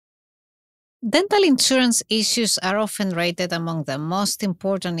Dental insurance issues are often rated among the most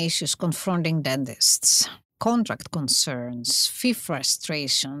important issues confronting dentists. Contract concerns, fee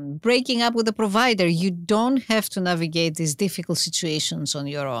frustration, breaking up with a provider. You don't have to navigate these difficult situations on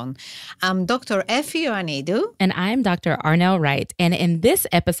your own. I'm Dr. Effie Ioannidou. And I'm Dr. Arnell Wright. And in this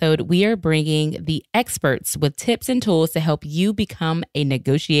episode, we are bringing the experts with tips and tools to help you become a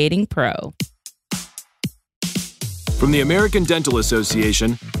negotiating pro. From the American Dental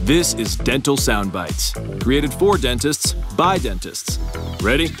Association, this is Dental Soundbites, created for dentists by dentists.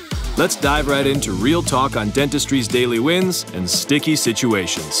 Ready? Let's dive right into real talk on dentistry's daily wins and sticky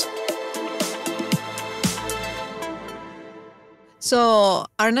situations. So,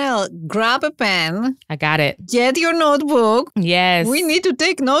 Arnell, grab a pen. I got it. Get your notebook. Yes. We need to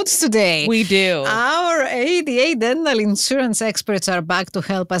take notes today. We do. Our ADA dental insurance experts are back to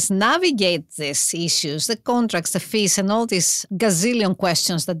help us navigate these issues, the contracts, the fees, and all these gazillion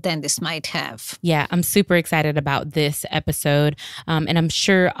questions that dentists might have. Yeah, I'm super excited about this episode. And I'm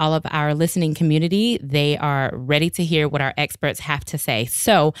sure all of our listening community, they are ready to hear what our experts have to say.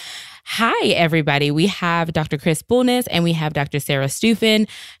 So, hi, everybody. We have Dr. Chris Bulnes and we have Dr. Sara Stuefen.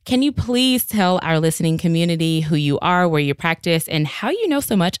 Can you please tell our listening community who you are, where you practice, and how you know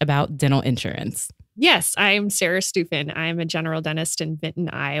so much about dental insurance? Yes, I'm Sara Stuefen. I'm a general dentist in Vinton,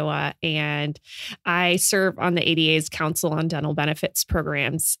 Iowa, and I serve on the ADA's Council on Dental Benefits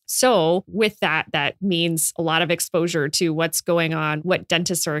programs. So with that means a lot of exposure to what's going on, what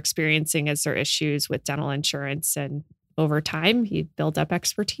dentists are experiencing as their issues with dental insurance. And over time, you build up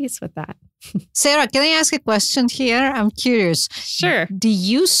expertise with that. Sara, can I ask a question here? I'm curious. Sure. Do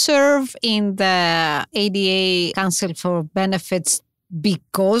you serve in the ADA Council for Benefits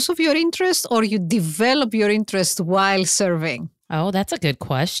because of your interest, or you develop your interest while serving? Oh, that's a good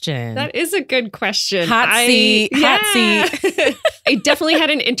question. That is a good question. Hot seat. I definitely had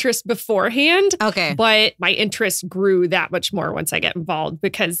an interest beforehand. Okay. But my interest grew that much more once I get involved,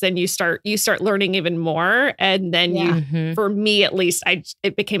 because then you start learning even more. And then for me at least,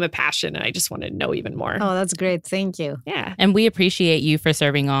 it became a passion and I just wanted to know even more. Oh, that's great. Thank you. Yeah. And we appreciate you for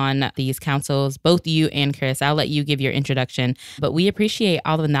serving on these councils, both you and Chris. I'll let you give your introduction, but we appreciate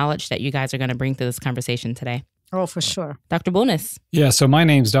all the knowledge that you guys are going to bring to this conversation today. Oh, for sure. Dr. Bulnes. Yeah, so my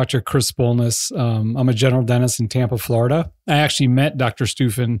name's Dr. Chris Bulnes. I'm a general dentist in Tampa, Florida. I actually met Dr.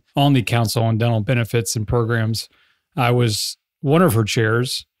 Stuefen on the Council on Dental Benefits and Programs. I was one of her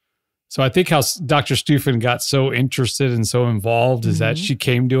chairs. So I think how Dr. Stuefen got so interested and so involved is that she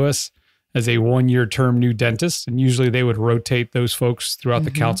came to us as a one-year term new dentist, and usually they would rotate those folks throughout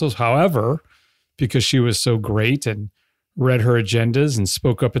the councils. However, because she was so great and read her agendas and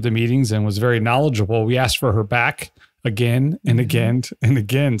spoke up at the meetings and was very knowledgeable, we asked for her back again and again and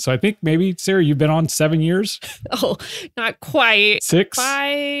again. So I think maybe, Sara, you've been on 7 years? Oh, not quite. 6?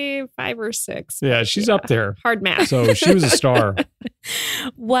 5 or 6. Yeah, she's up there. Hard math. So she was a star.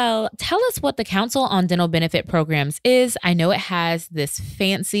 Well, tell us what the Council on Dental Benefit Programs is. I know it has this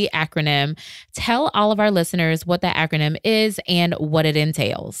fancy acronym. Tell all of our listeners what that acronym is and what it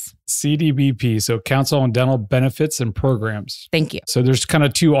entails. CDBP, so Council on Dental Benefits and Programs. Thank you. So there's kind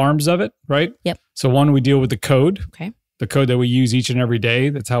of two arms of it, right? Yep. So one, we deal with the code. Okay. The code that we use each and every day.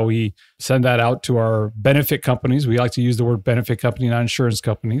 That's how we send that out to our benefit companies. We like to use the word benefit company, not insurance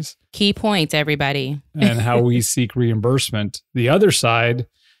companies. Key points, everybody. And how we seek reimbursement. The other side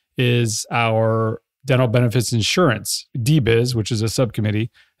is our dental benefits insurance, DBIZ, which is a subcommittee.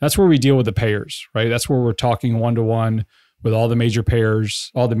 That's where we deal with the payers, right? That's where we're talking one-to-one with all the major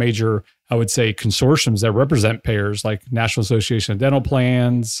payers, all the major, I would say, consortiums that represent payers like National Association of Dental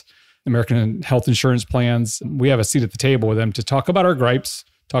Plans, American Health Insurance Plans. We have a seat at the table with them to talk about our gripes,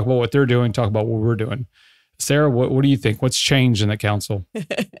 talk about what they're doing, talk about what we're doing. Sara, what do you think? What's changed in the council?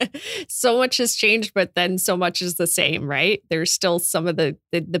 So much has changed, but then so much is the same, right? There's still some of the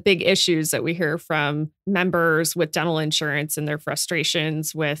big issues that we hear from members with dental insurance and their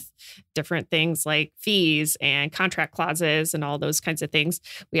frustrations with different things like fees and contract clauses and all those kinds of things.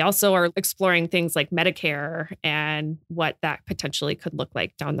 We also are exploring things like Medicare and what that potentially could look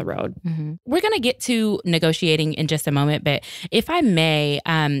like down the road. Mm-hmm. We're going to get to negotiating in just a moment, but if I may,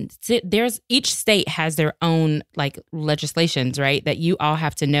 each state has their own like legislations, right? That you all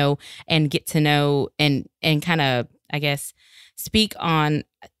have to know and get to know and kind of, I guess, speak on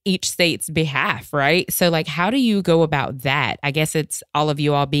each state's behalf, right? So like, how do you go about that? I guess it's all of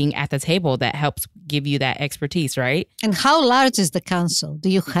you all being at the table that helps give you that expertise, right? And how large is the council? Do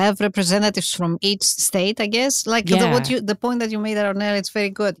you have representatives from each state, I guess? Like the point that you made, Arnell, it's very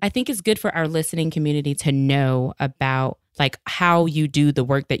good. I think it's good for our listening community to know about like how you do the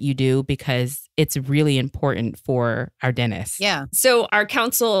work that you do, because it's really important for our dentists. Yeah. So our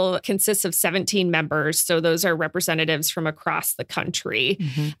council consists of 17 members. So those are representatives from across the country.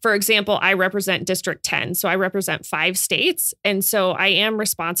 For example, I represent District 10. So I represent 5 states. And so I am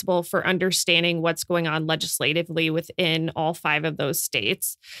responsible for understanding what's going on legislatively within all 5 of those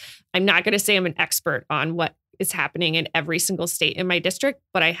states. I'm not going to say I'm an expert on what is happening in every single state in my district,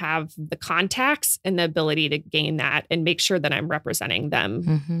 but I have the contacts and the ability to gain that and make sure that I'm representing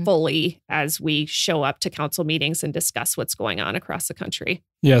them fully as we show up to council meetings and discuss what's going on across the country.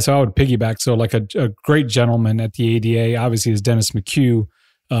 Yeah, so I would piggyback. So like a great gentleman at the ADA, obviously, is Dennis McHugh,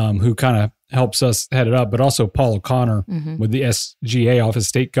 who kind of helps us head it up, but also Paul O'Connor with the SGA office,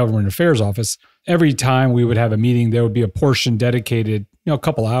 State Government Affairs Office. Every time we would have a meeting, there would be a portion dedicated, a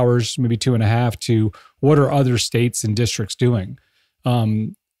couple hours, maybe 2.5, to what are other states and districts doing.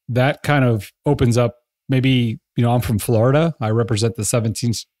 That kind of opens up maybe, I'm from Florida. I represent the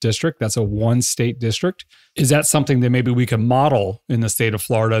 17th district. That's a 1-state district. Is that something that maybe we can model in the state of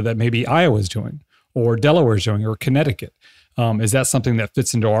Florida that maybe Iowa's doing or Delaware's doing or Connecticut? Is that something that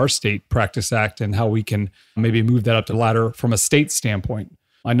fits into our state practice act and how we can maybe move that up the ladder from a state standpoint?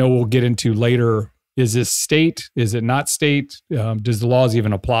 I know we'll get into later, is this state? Is it not state? Does the laws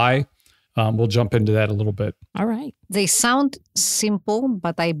even apply? We'll jump into that a little bit. All right. They sound simple,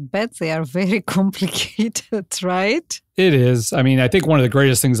 but I bet they are very complicated, right? It is. I mean, I think one of the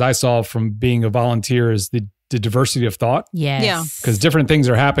greatest things I saw from being a volunteer is the diversity of thought. Yes. Yeah. Because different things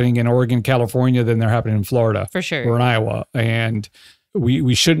are happening in Oregon, California than they're happening in Florida. For sure. Or in Iowa. And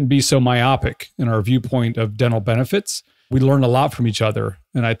we shouldn't be so myopic in our viewpoint of dental benefits. We learn a lot from each other.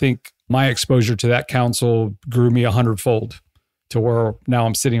 And I think my exposure to that council grew me 100-fold to where now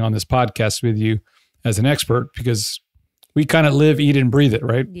I'm sitting on this podcast with you as an expert, because we kind of live, eat, and breathe it,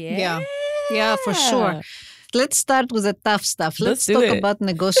 right? Yeah, for sure. Let's start with the tough stuff. Let's do talk it. about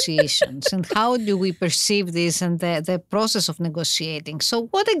negotiations and how do we perceive this and the process of negotiating. So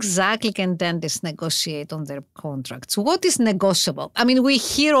what exactly can dentists negotiate on their contracts? What is negotiable? I mean, we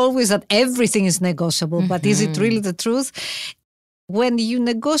hear always that everything is negotiable, but is it really the truth? When you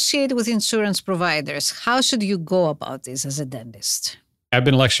negotiate with insurance providers, how should you go about this as a dentist? I've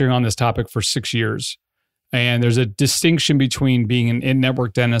been lecturing on this topic for 6 years. And there's a distinction between being an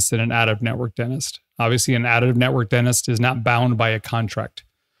in-network dentist and an out-of-network dentist. Obviously, an out-of-network dentist is not bound by a contract.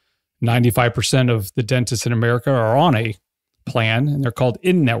 95% of the dentists in America are on a plan, and they're called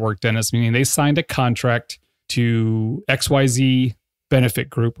in-network dentists, meaning they signed a contract to XYZ benefit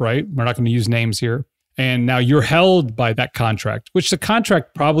group, right? We're not going to use names here. And now you're held by that contract, which the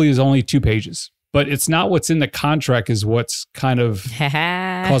contract probably is only 2 pages. But it's not what's in the contract is what's kind of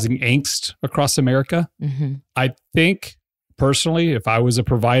causing angst across America. I think personally, if I was a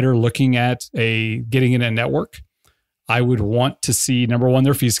provider looking at getting in a network, I would want to see, number one,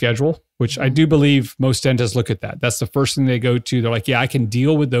 their fee schedule, which I do believe most dentists look at that. That's the first thing they go to. They're like, yeah, I can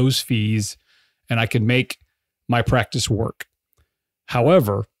deal with those fees and I can make my practice work.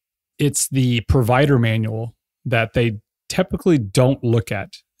 However, it's the provider manual that they typically don't look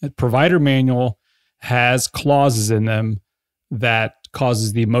at. The provider manual has clauses in them that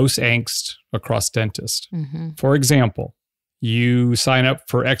causes the most angst across dentists. For example, you sign up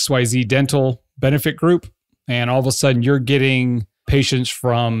for XYZ dental benefit group, and all of a sudden you're getting patients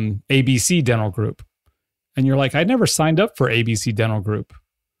from ABC dental group. And you're like, I never signed up for ABC dental group.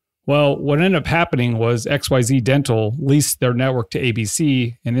 Well, what ended up happening was XYZ dental leased their network to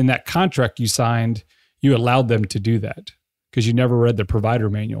ABC. And in that contract you signed, you allowed them to do that because you never read the provider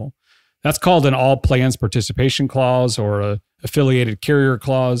manual. That's called an all plans participation clause or a affiliated carrier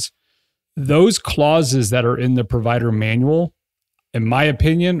clause. Those clauses that are in the provider manual, in my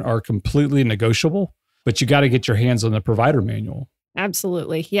opinion, are completely negotiable, but you got to get your hands on the provider manual.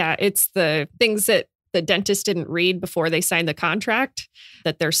 Absolutely. Yeah. It's the things that the dentist didn't read before they signed the contract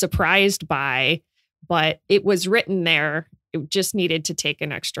that they're surprised by, but it was written there. It just needed to take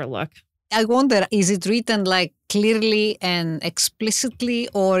an extra look. I wonder, is it written like clearly and explicitly,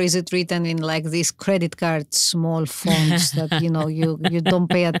 or is it written in like these credit card small fonts that, you don't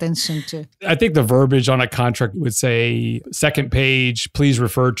pay attention to? I think the verbiage on a contract would say, second page, please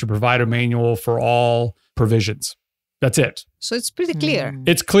refer to provider manual for all provisions. That's it. So it's pretty clear.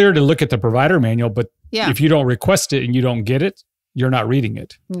 It's clear to look at the provider manual, but Yeah. if you don't request it and you don't get it, you're not reading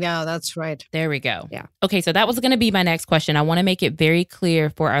it. Yeah, that's right. There we go. Yeah. Okay, so that was going to be my next question. I want to make it very clear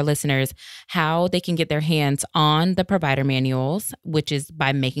for our listeners how they can get their hands on the provider manuals, which is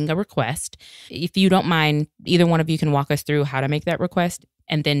by making a request. If you don't mind, either one of you can walk us through how to make that request.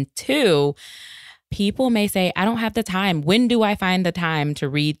 And then 2, people may say, I don't have the time. When do I find the time to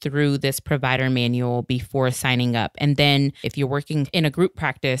read through this provider manual before signing up? And then if you're working in a group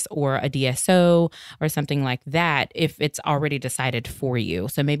practice or a DSO or something like that, if it's already decided for you.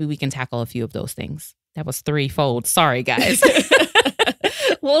 So maybe we can tackle a few of those things. That was threefold. Sorry, guys.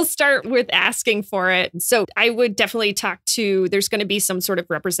 We'll start with asking for it. So I would definitely talk to, there's going to be some sort of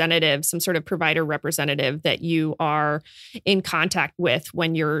representative, some sort of provider representative that you are in contact with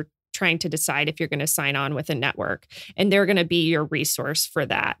when you're trying to decide if you're going to sign on with a network. And they're going to be your resource for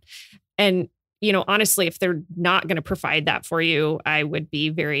that. And, you know, honestly, if they're not going to provide that for you, I would be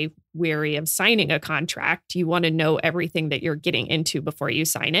very wary of signing a contract. You want to know everything that you're getting into before you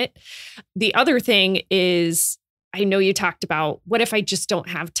sign it. The other thing is, I know you talked about, what if I just don't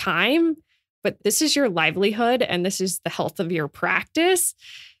have time? But this is your livelihood and this is the health of your practice.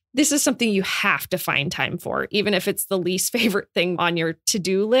 This is something you have to find time for, even if it's the least favorite thing on your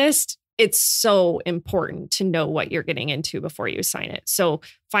to-do list. It's so important to know what you're getting into before you sign it. So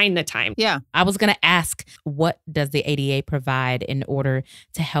find the time. Yeah. I was going to ask, what does the ADA provide in order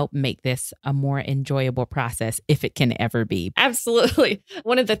to help make this a more enjoyable process, if it can ever be? Absolutely.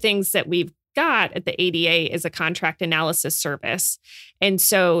 One of the things that we've got at the ADA is a contract analysis service. And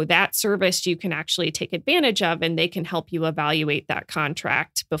so that service you can actually take advantage of, and they can help you evaluate that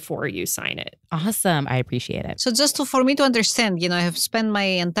contract before you sign it. Awesome. I appreciate it. So just for me to understand, I have spent my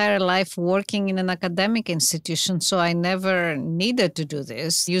entire life working in an academic institution, so I never needed to do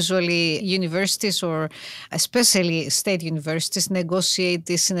this. Usually universities, or especially state universities, negotiate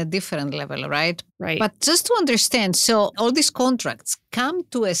this in a different level, right? Right. But just to understand, so all these contracts come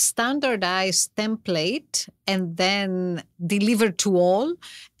to a standardized template and then delivered to all,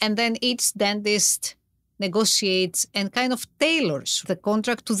 and then each dentist negotiates and kind of tailors the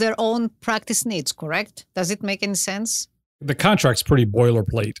contract to their own practice needs, correct? Does it make any sense? The contract's pretty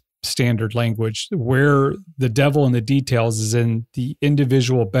boilerplate standard language. Where the devil in the details is in the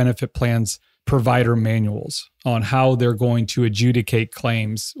individual benefit plans provider manuals on how they're going to adjudicate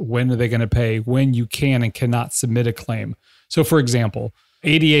claims, when are they going to pay, when you can and cannot submit a claim. So for example,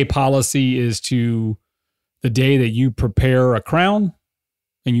 ADA policy is to the day that you prepare a crown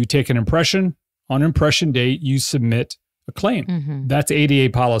and you take an impression, on impression date, you submit a claim. Mm-hmm. That's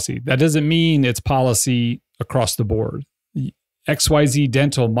ADA policy. That doesn't mean it's policy across the board. XYZ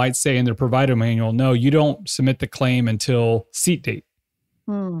Dental might say in their provider manual, no, you don't submit the claim until seat date.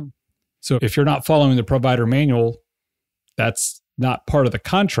 So if you're not following the provider manual, that's not part of the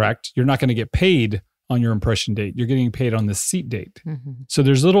contract. You're not going to get paid on your impression date. You're getting paid on the seat date. Mm-hmm. So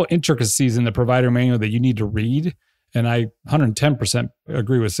there's little intricacies in the provider manual that you need to read. And I 110%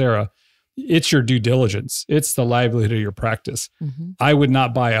 agree with Sara. It's your due diligence. It's the livelihood of your practice. Mm-hmm. I would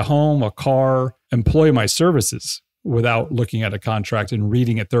not buy a home, a car, employ my services without looking at a contract and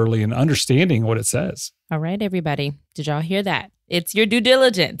reading it thoroughly and understanding what it says. All right, everybody. Did y'all hear that? It's your due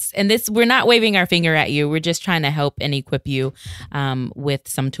diligence. And this, we're not waving our finger at you. We're just trying to help and equip you with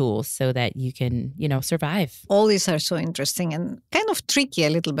some tools so that you can, survive. All these are so interesting and kind of tricky a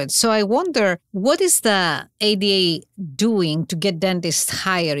little bit. So I wonder, what is the ADA doing to get dentists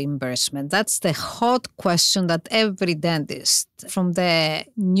higher reimbursement? That's the hot question that every dentist, from the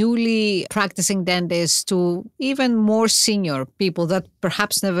newly practicing dentists to even more senior people that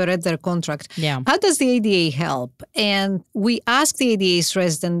perhaps never read their contract. Yeah. How does the ADA help? And we asked the ADA's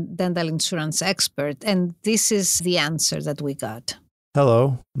resident dental insurance expert, and this is the answer that we got.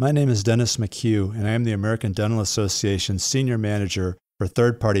 Hello, my name is Dennis McHugh, and I am the American Dental Association's Senior Manager for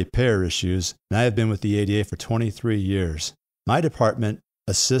Third-Party Payer Issues, and I have been with the ADA for 23 years. My department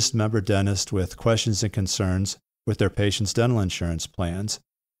assists member dentists with questions and concerns with their patients' dental insurance plans.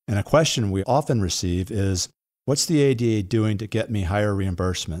 And a question we often receive is, what's the ADA doing to get me higher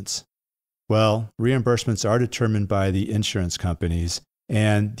reimbursements? Well, reimbursements are determined by the insurance companies,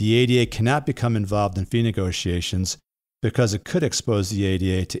 and the ADA cannot become involved in fee negotiations because it could expose the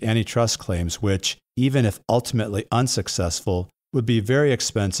ADA to antitrust claims, which, even if ultimately unsuccessful, would be very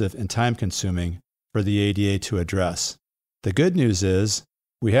expensive and time-consuming for the ADA to address. The good news is,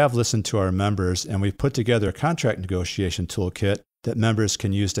 we have listened to our members, and we've put together a contract negotiation toolkit that members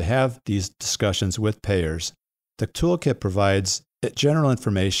can use to have these discussions with payers. The toolkit provides general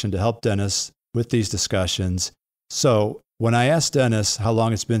information to help dentists with these discussions. So when I ask dentists how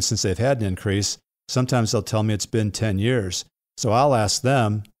long it's been since they've had an increase, sometimes they'll tell me it's been 10 years. So I'll ask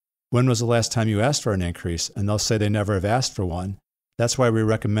them, when was the last time you asked for an increase? And they'll say they never have asked for one. That's why we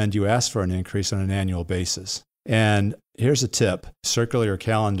recommend you ask for an increase on an annual basis. And here's a tip: circle your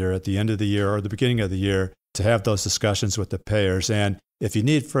calendar at the end of the year or the beginning of the year to have those discussions with the payers. And if you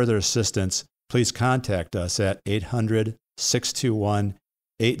need further assistance, please contact us at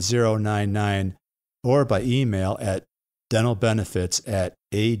 800-621-8099 or by email at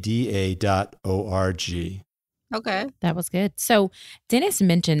dentalbenefits@ada.org. Okay. That was good. So Dennis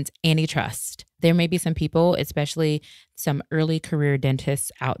mentioned antitrust. There may be some people, especially some early career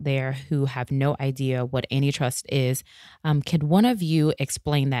dentists out there who have no idea what antitrust is. Could one of you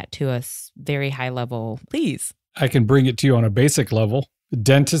explain that to us very high level, please? I can bring it to you on a basic level.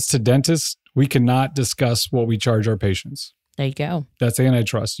 Dentist to dentist, we cannot discuss what we charge our patients. There you go. That's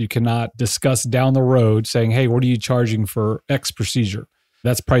antitrust. You cannot discuss down the road saying, hey, what are you charging for X procedure?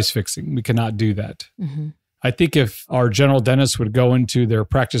 That's price fixing. We cannot do that. Mm-hmm. I think if our general dentists would go into their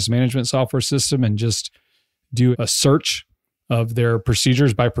practice management software system and just do a search of their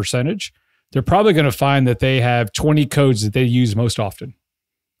procedures by percentage, they're probably going to find that they have 20 codes that they use most often.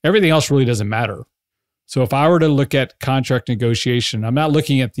 Everything else really doesn't matter. So if I were to look at contract negotiation, I'm not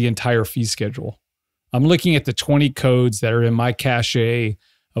looking at the entire fee schedule. I'm looking at the 20 codes that are in my cache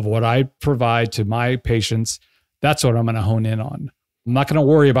of what I provide to my patients. That's what I'm going to hone in on. I'm not going to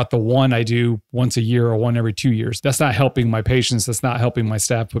worry about the one I do once a year or one every 2 years. That's not helping my patients. That's not helping my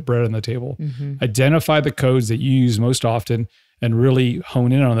staff put bread on the table. Mm-hmm. Identify the codes that you use most often and really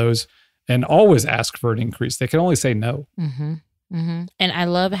hone in on those and always ask for an increase. They can only say no. Mm-hmm. Mm-hmm. And I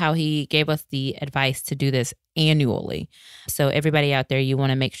love how he gave us the advice to do this annually. So everybody out there, you want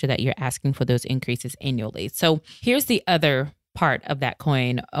to make sure that you're asking for those increases annually. So here's the other part of that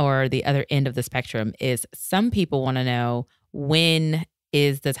coin, or the other end of the spectrum, is some people want to know, when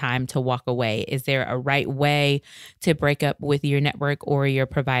is the time to walk away? Is there a right way to break up with your network or your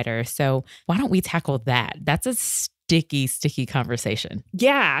provider? So why don't we tackle that? That's a sticky conversation.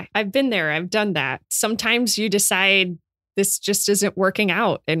 Yeah, I've been there. I've done that. Sometimes you decide this just isn't working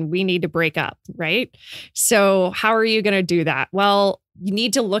out and we need to break up, right? So how are you going to do that? Well, you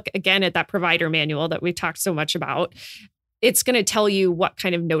need to look again at that provider manual that we talked so much about. It's going to tell you what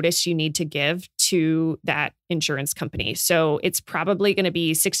kind of notice you need to give to that insurance company. So it's probably going to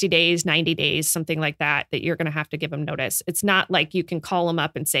be 60 days, 90 days, something like that you're going to have to give them notice. It's not like you can call them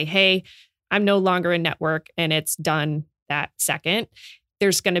up and say, hey, I'm no longer in network and it's done that second.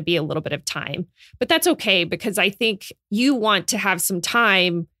 There's going to be a little bit of time, but that's okay, because I think you want to have some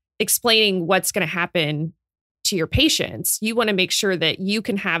time explaining what's going to happen to your patients. You want to make sure that you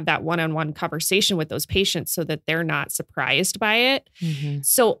can have that one-on-one conversation with those patients so that they're not surprised by it. Mm-hmm.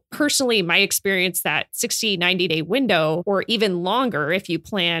 So personally, my experience, that 60, 90-day window, or even longer if you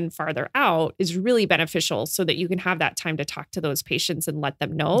plan farther out, is really beneficial so that you can have that time to talk to those patients and let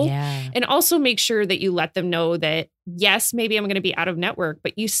them know. Yeah. And also make sure that you let them know that, yes, maybe I'm going to be out of network,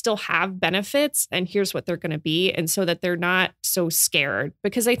 but you still have benefits and here's what they're going to be. And so that they're not so scared,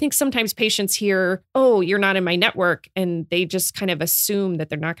 because I think sometimes patients hear, oh, you're not in my network, and they just kind of assume that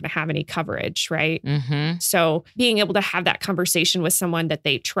they're not going to have any coverage, right? Mm-hmm. So being able to have that conversation with someone that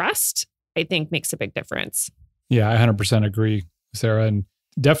they trust, I think makes a big difference. Yeah, I 100% agree, Sarah. And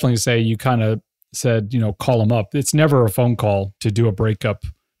definitely say, you kind of said, call them up. It's never a phone call to do a breakup.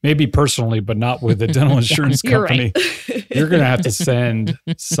 Maybe personally, but not with a dental insurance company. Right. You're going to have to send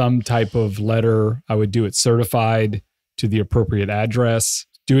some type of letter. I would do it certified to the appropriate address.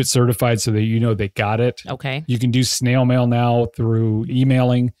 Do it certified so that they got it. Okay. You can do snail mail now through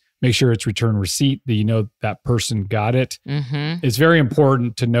emailing. Make sure it's return receipt, that that person got it. Mm-hmm. It's very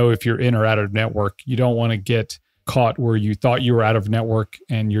important to know if you're in or out of network. You don't want to get caught where you thought you were out of network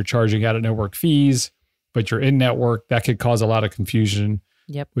and you're charging out of network fees, but you're in network. That could cause a lot of confusion.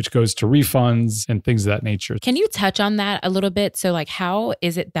 Yep. Which goes to refunds and things of that nature. Can you touch on that a little bit? So how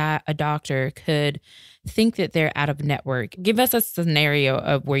is it that a doctor could think that they're out of network? Give us a scenario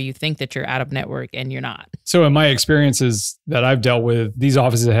of where you think that you're out of network and you're not. So in my experiences that I've dealt with, these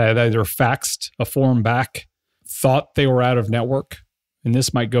offices had either faxed a form back, thought they were out of network, and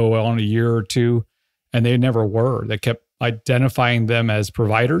this might go on a year or two, and they never were. They kept identifying them as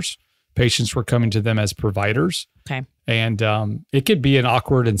providers. Patients were coming to them as providers. Okay. And it could be an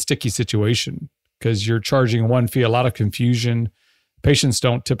awkward and sticky situation because you're charging one fee, a lot of confusion. Patients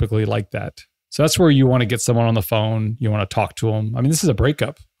don't typically like that. So that's where you want to get someone on the phone. You want to talk to them. I mean, this is a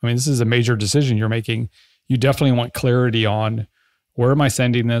breakup. This is a major decision you're making. You definitely want clarity on, where am I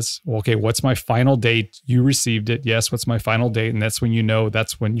sending this? Well, okay, what's my final date? You received it. Yes, what's my final date? And that's when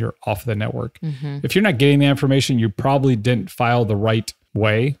that's when you're off the network. Mm-hmm. If you're not getting the information, you probably didn't file the right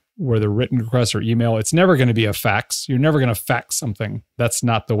way, where the written request or email. It's never going to be a fax. You're never going to fax something. That's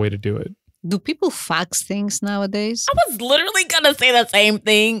not the way to do it. Do people fax things nowadays? I was literally going to say the same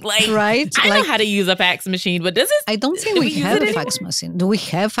thing. Right? I know how to use a fax machine, but I don't think we have a fax machine. Do we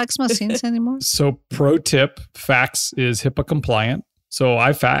have fax machines anymore? So pro tip, fax is HIPAA compliant. So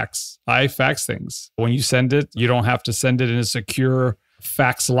I fax things. When you send it, you don't have to send it in a secure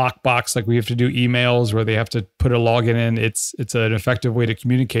fax lockbox, like we have to do emails where they have to put a login in. It's an effective way to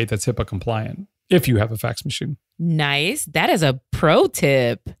communicate that's HIPAA compliant if you have a fax machine. Nice. That is a pro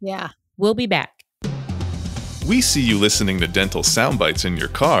tip. Yeah. We'll be back. We see you listening to dental sound bites in your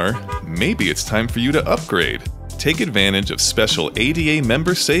car. Maybe it's time for you to upgrade. Take advantage of special ADA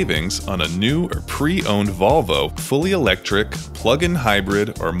member savings on a new or pre-owned Volvo fully electric, plug-in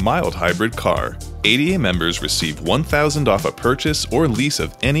hybrid, or mild hybrid car. ADA members receive $1,000 off a purchase or lease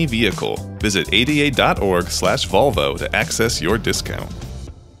of any vehicle. Visit ada.org/Volvo to access your discount.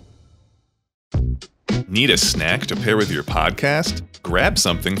 Need a snack to pair with your podcast? Grab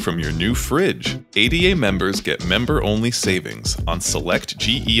something from your new fridge. ADA members get member-only savings on select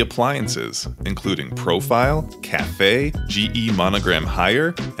GE appliances, including Profile, Cafe, GE Monogram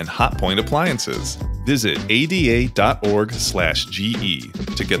Hire, and Hotpoint appliances. Visit ada.org/GE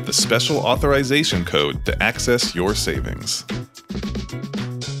to get the special authorization code to access your savings.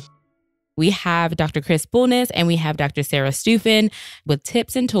 We have Dr. Chris Bulnes and we have Dr. Sara Stuefen with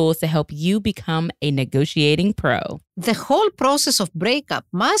tips and tools to help you become a negotiating pro. The whole process of breakup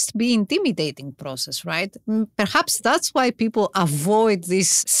must be intimidating process, right? Perhaps that's why people avoid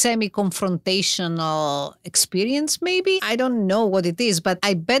this semi-confrontational experience, maybe. I don't know what it is, but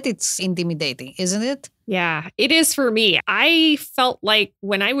I bet it's intimidating, isn't it? Yeah, it is for me. I felt like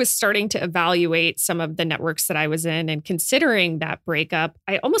when I was starting to evaluate some of the networks that I was in and considering that breakup,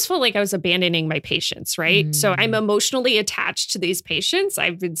 I almost felt like I was abandoning my patients, right? So I'm emotionally attached to these patients.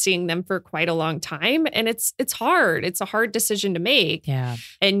 I've been seeing them for quite a long time, and it's hard. It's a hard decision to make. Yeah.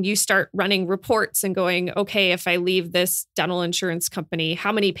 And you start running reports and going, okay, if I leave this dental insurance company,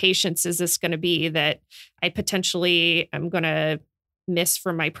 how many patients is this going to be that I potentially am going to miss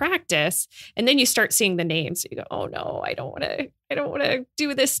from my practice? And then you start seeing the names. You go, oh no, I don't want to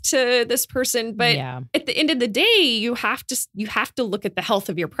do this to this person. But at the end of the day, you have to look at the health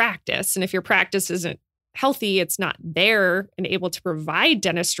of your practice. And if your practice isn't healthy, it's not there and able to provide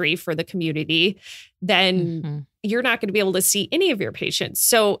dentistry for the community, then you're not going to be able to see any of your patients.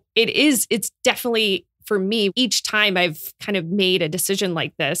 So it's definitely, for me, each time I've kind of made a decision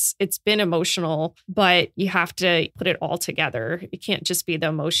like this, it's been emotional, but you have to put it all together. It can't just be the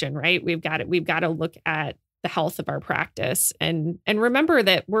emotion, right? We've got to look at the health of our practice and remember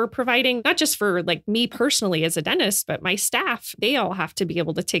that we're providing not just for like me personally as a dentist, but my staff, they all have to be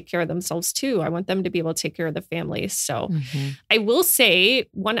able to take care of themselves too. I want them to be able to take care of the families. So I will say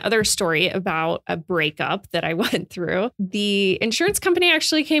one other story about a breakup that I went through. The insurance company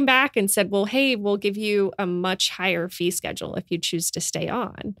actually came back and said, well, hey, we'll give you a much higher fee schedule if you choose to stay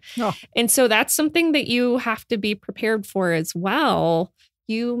on. Oh. And so that's something that you have to be prepared for as well.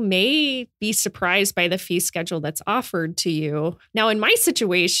 You may be surprised by the fee schedule that's offered to you. Now, in my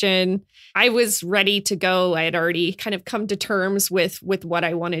situation, I was ready to go. I had already kind of come to terms with what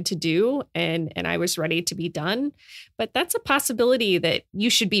I wanted to do, and I was ready to be done. But that's a possibility that you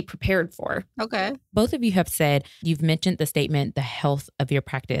should be prepared for. Okay. Both of you have said, you've mentioned the statement, the health of your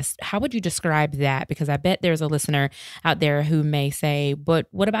practice. How would you describe that? Because I bet there's a listener out there who may say, but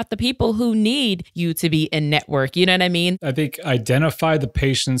what about the people who need you to be in network? You know what I mean? I think identify the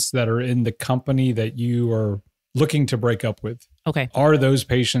patients that are in the company that you are looking to break up with. Okay. Are those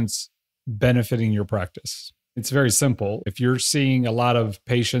patients benefiting your practice? It's very simple. If you're seeing a lot of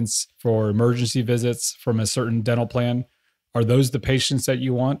patients for emergency visits from a certain dental plan, are those the patients that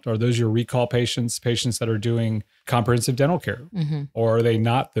you want? Are those your recall patients that are doing comprehensive dental care? Or are they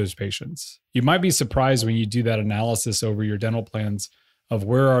not those patients? You might be surprised when you do that analysis over your dental plans of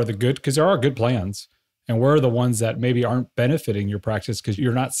where are the good, because there are good plans, and where are the ones that maybe aren't benefiting your practice because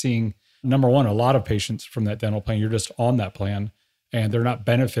you're not seeing, number one, a lot of patients from that dental plan. You're just on that plan and they're not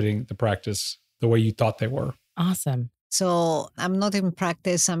benefiting the practice the way you thought they were. Awesome. So I'm not in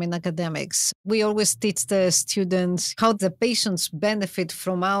practice, I'm in academics. We always teach the students how the patients benefit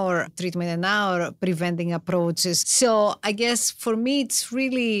from our treatment and our preventing approaches. So I guess for me, it's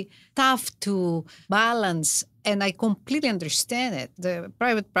really tough to balance. And I completely understand it. The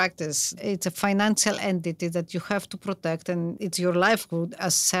private practice, it's a financial entity that you have to protect, and it's your livelihood,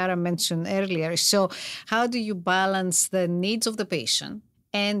 as Sara mentioned earlier. So how do you balance the needs of the patient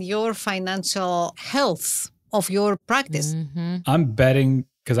and your financial health of your practice? I'm betting,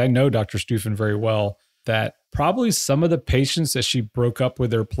 because I know Dr. Stuefen very well, that probably some of the patients that she broke up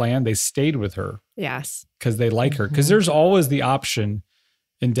with their plan, they stayed with her. Yes. Because they like her. Because there's always the option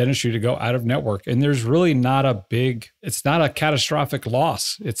in dentistry to go out of network. And there's really not it's not a catastrophic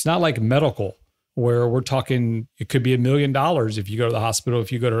loss. It's not like medical where we're talking, it could be $1 million if you go to the hospital,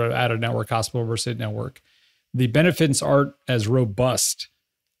 if you go to out of network hospital versus network. The benefits aren't as robust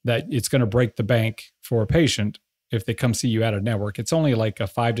that it's going to break the bank for a patient. if they come see you out of network. It's only like a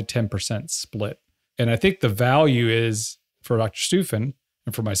 5 to 10% split. And I think the value is for Dr. Stuefen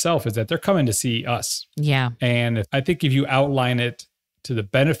and for myself is that they're coming to see us. Yeah. And I think if you outline it to the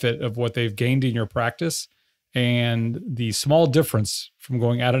benefit of what they've gained in your practice and the small difference from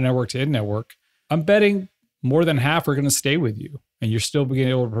going out of network to in network, I'm betting more than half are going to stay with you and you're still being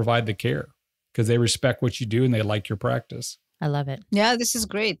able to provide the care because they respect what you do and they like your practice. I love it. Yeah, this is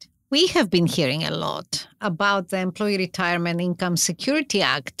great. We have been hearing a lot about the Employee Retirement Income Security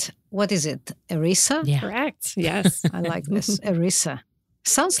Act. What is it? ERISA? Yeah. Correct. Yes. I like this. ERISA.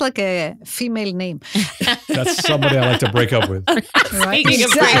 Sounds like a female name. That's somebody I like to break up with. Right? Speaking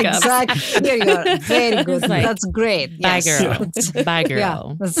of breakups. Exactly. Here you are. Very good. Like, That's great. Bye, Yes. girl. Bye, girl.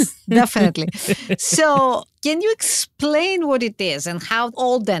 Yeah, that's definitely. So, can you explain what it is and how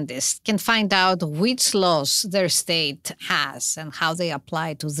all dentists can find out which laws their state has and how they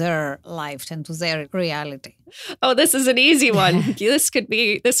apply to their life and to their reality? Oh, this is an easy one. This could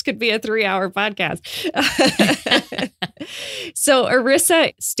be a 3-hour podcast. So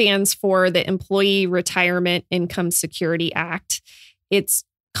ERISA stands for the Employee Retirement Income Security Act. It's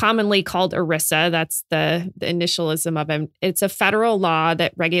commonly called ERISA. That's the initialism of it. It's a federal law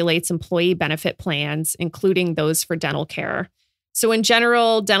that regulates employee benefit plans, including those for dental care. So in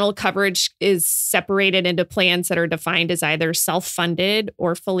general, dental coverage is separated into plans that are defined as either self-funded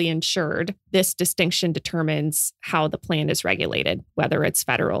or fully insured. This distinction determines how the plan is regulated, whether it's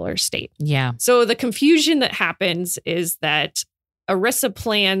federal or state. Yeah. So the confusion that happens is that ERISA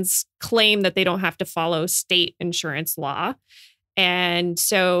plans claim that they don't have to follow state insurance law. And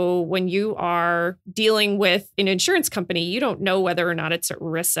so when you are dealing with an insurance company, you don't know whether or not it's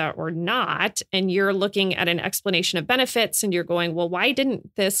ERISA or not. And you're looking at an explanation of benefits and you're going, well, why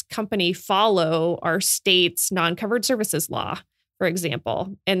didn't this company follow our state's non-covered services law, for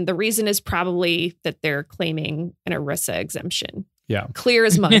example? And the reason is probably that they're claiming an ERISA exemption. Yeah. Clear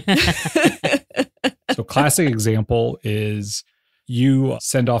as mud. So classic example is you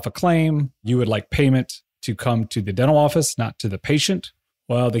send off a claim, you would like payment to come to the dental office, not to the patient.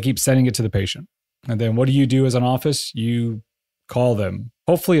 Well, they keep sending it to the patient. And then what do you do as an office? You call them.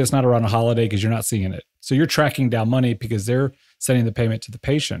 Hopefully it's not around a holiday because you're not seeing it. So you're tracking down money because they're sending the payment to the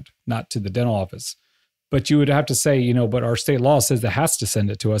patient, not to the dental office. But you would have to say, but our state law says that has to send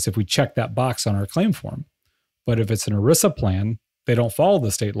it to us if we check that box on our claim form. But if it's an ERISA plan, they don't follow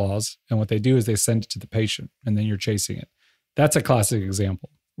the state laws. And what they do is they send it to the patient and then you're chasing it. That's a classic example.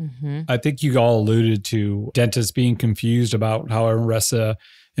 Mm-hmm. I think you all alluded to dentists being confused about how ERISA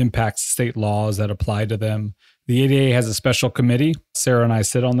impacts state laws that apply to them. The ADA has a special committee. Sara and I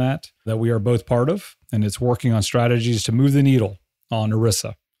sit on that we are both part of, and it's working on strategies to move the needle on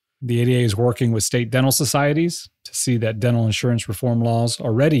ERISA. The ADA is working with state dental societies to see that dental insurance reform laws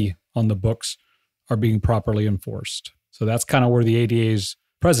already on the books are being properly enforced. So that's kind of where the ADA is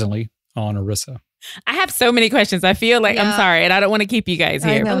presently on ERISA. I have so many questions. I feel like I'm sorry, and I don't want to keep you guys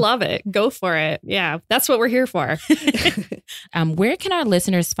here. I love it. Go for it. Yeah, that's what we're here for. Where can our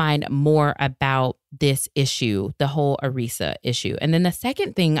listeners find more about this issue, the whole ERISA issue? And then the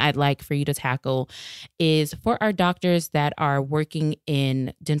second thing I'd like for you to tackle is for our doctors that are working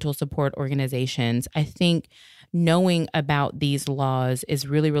in dental support organizations. I think knowing about these laws is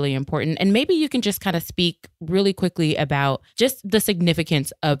really, really important. And maybe you can just kind of speak really quickly about just the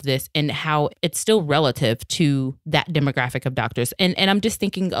significance of this and how it's still relative to that demographic of doctors. And I'm just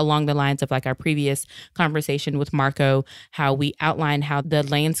thinking along the lines of like our previous conversation with Marco, how we outlined how the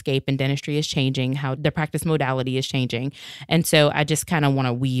landscape in dentistry is changing, how the practice modality is changing. And so I just kind of want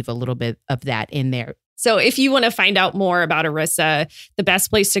to weave a little bit of that in there. So if you want to find out more about ERISA, the best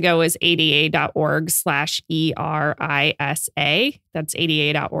place to go is ada.org/ERISA. That's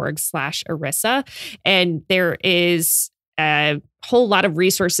ada.org/ERISA. And there is a whole lot of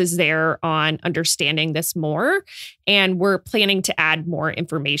resources there on understanding this more. And we're planning to add more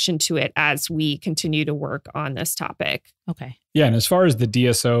information to it as we continue to work on this topic. Okay. Yeah. And as far as the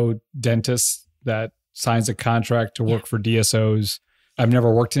DSO dentist that signs a contract to work for DSOs, I've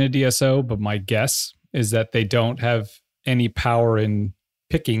never worked in a DSO, but my guess is that they don't have any power in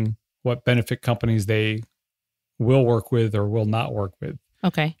picking what benefit companies they will work with or will not work with.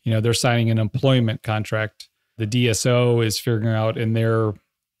 Okay. They're signing an employment contract. The DSO is figuring out in their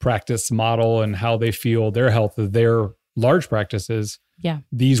practice model and how they feel their health of their large practices. Yeah.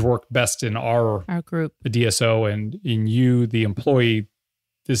 These work best in our group, the DSO, and in you, the employee,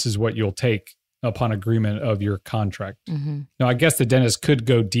 this is what you'll take upon agreement of your contract. Mm-hmm. Now, I guess the dentist could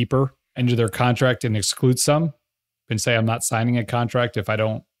go deeper into their contract and exclude some and say, I'm not signing a contract if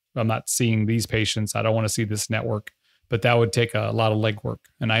I'm not seeing these patients. I don't want to see this network. But that would take a lot of legwork.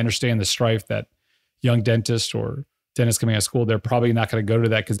 And I understand the strife that, young dentist or dentist coming out of school, they're probably not going to go to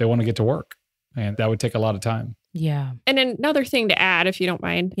that because they want to get to work. And that would take a lot of time. Yeah. And another thing to add, if you don't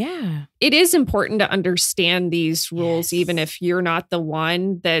mind. Yeah. It is important to understand these rules, even if you're not the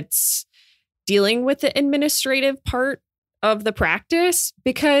one that's dealing with the administrative part of the practice,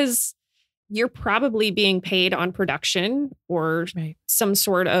 because you're probably being paid on production or some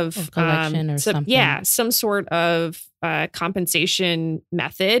sort of collection or something. Yeah, some sort of compensation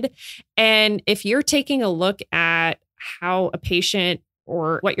method. And if you're taking a look at how a patient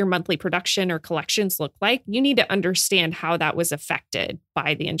or what your monthly production or collections look like, you need to understand how that was affected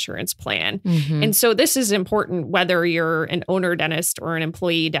by the insurance plan. Mm-hmm. And so this is important whether you're an owner dentist or an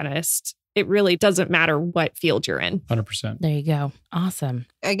employee dentist. It really doesn't matter what field you're in. 100%. There you go. Awesome.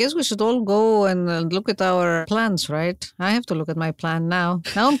 I guess we should all go and look at our plans, right? I have to look at my plan now.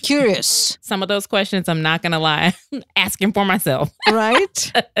 Now I'm curious. Some of those questions, I'm not going to lie, asking for myself.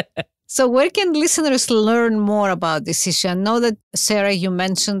 Right? So where can listeners learn more about this issue? I know that, Sara, you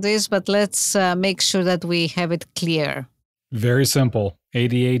mentioned this, but let's make sure that we have it clear. Very simple.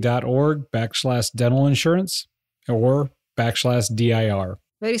 ada.org/dental insurance or /DIR.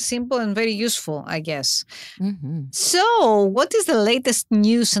 Very simple and very useful, I guess. Mm-hmm. So what is the latest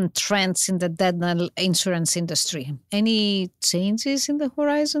news and trends in the dental insurance industry? Any changes in the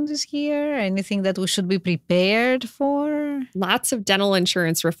horizon this year? Anything that we should be prepared for? Lots of dental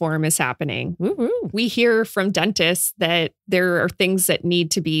insurance reform is happening. Woo-hoo. We hear from dentists that there are things that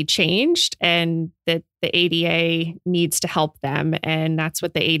need to be changed and that the ADA needs to help them. And that's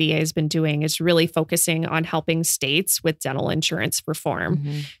what the ADA has been doing, is really focusing on helping states with dental insurance reform.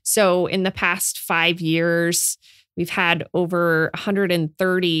 Mm-hmm. So in the past 5 years, we've had over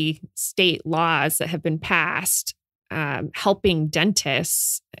 130 state laws that have been passed, helping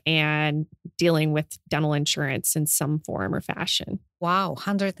dentists and dealing with dental insurance in some form or fashion. Wow,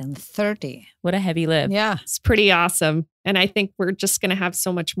 130. What a heavy lift. Yeah. It's pretty awesome. And I think we're just going to have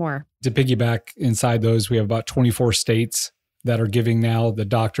so much more. To piggyback inside those, we have about 24 states that are giving now the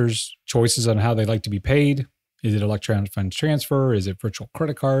doctors choices on how they like to be paid. Is it electronic funds transfer? Is it virtual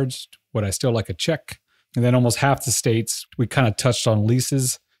credit cards? Would I still like a check? And then almost half the states, we kind of touched on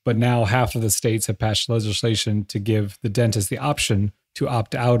leases, but now half of the states have passed legislation to give the dentist the option to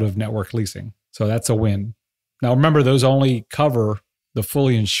opt out of network leasing. So that's a win. Now remember, those only cover the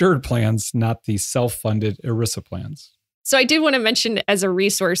fully insured plans, not the self-funded ERISA plans. So I did want to mention as a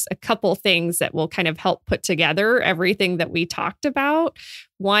resource a couple things that will kind of help put together everything that we talked about.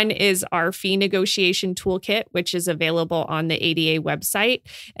 One is our fee negotiation toolkit, which is available on the ADA website.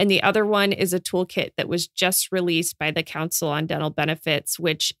 And the other one is a toolkit that was just released by the Council on Dental Benefits,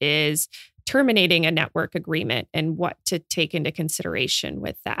 which is terminating a network agreement and what to take into consideration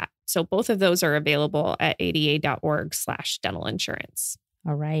with that. So both of those are available at ada.org/dental insurance.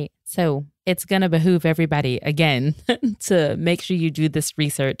 All right. So it's going to behoove everybody, again, to make sure you do this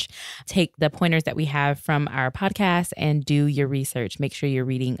research. Take the pointers that we have from our podcast and do your research. Make sure you're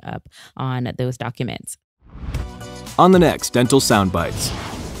reading up on those documents. On the next Dental Soundbites.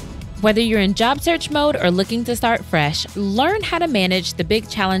 Whether you're in job search mode or looking to start fresh, learn how to manage the big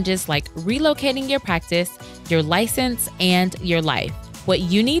challenges like relocating your practice, your license, and your life. What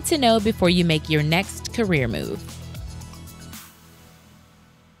you need to know before you make your next career move.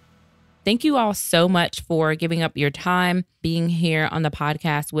 Thank you all so much for giving up your time, being here on the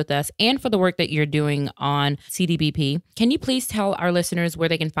podcast with us, and for the work that you're doing on CDBP. Can you please tell our listeners where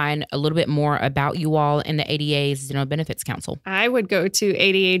they can find a little bit more about you all in the ADA's Dental Benefits Council? I would go to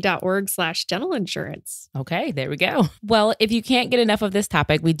ada.org/dental insurance. Okay, there we go. Well, if you can't get enough of this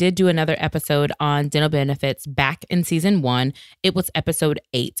topic, we did do another episode on dental benefits back in season 1. It was episode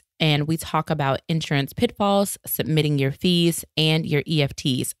 8, and we talk about insurance pitfalls, submitting your fees, and your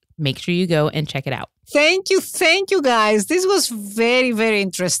EFTs. Make sure you go and check it out. Thank you, guys. This was very, very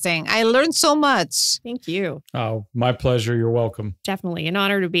interesting. I learned so much. Thank you. Oh, my pleasure. You're welcome. Definitely an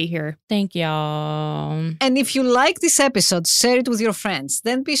honor to be here. Thank y'all. And if you like this episode, share it with your friends.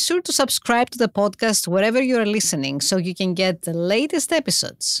 Then be sure to subscribe to the podcast wherever you are listening so you can get the latest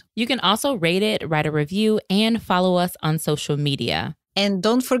episodes. You can also rate it, write a review, and follow us on social media. And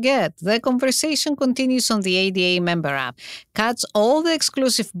don't forget, the conversation continues on the ADA member app. Catch all the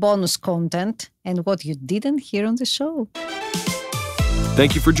exclusive bonus content and what you didn't hear on the show.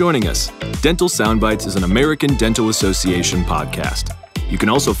 Thank you for joining us. Dental Soundbites is an American Dental Association podcast. You can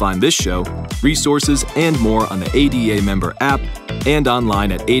also find this show, resources, and more on the ADA member app and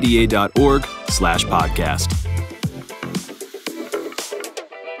online at ada.org/podcast.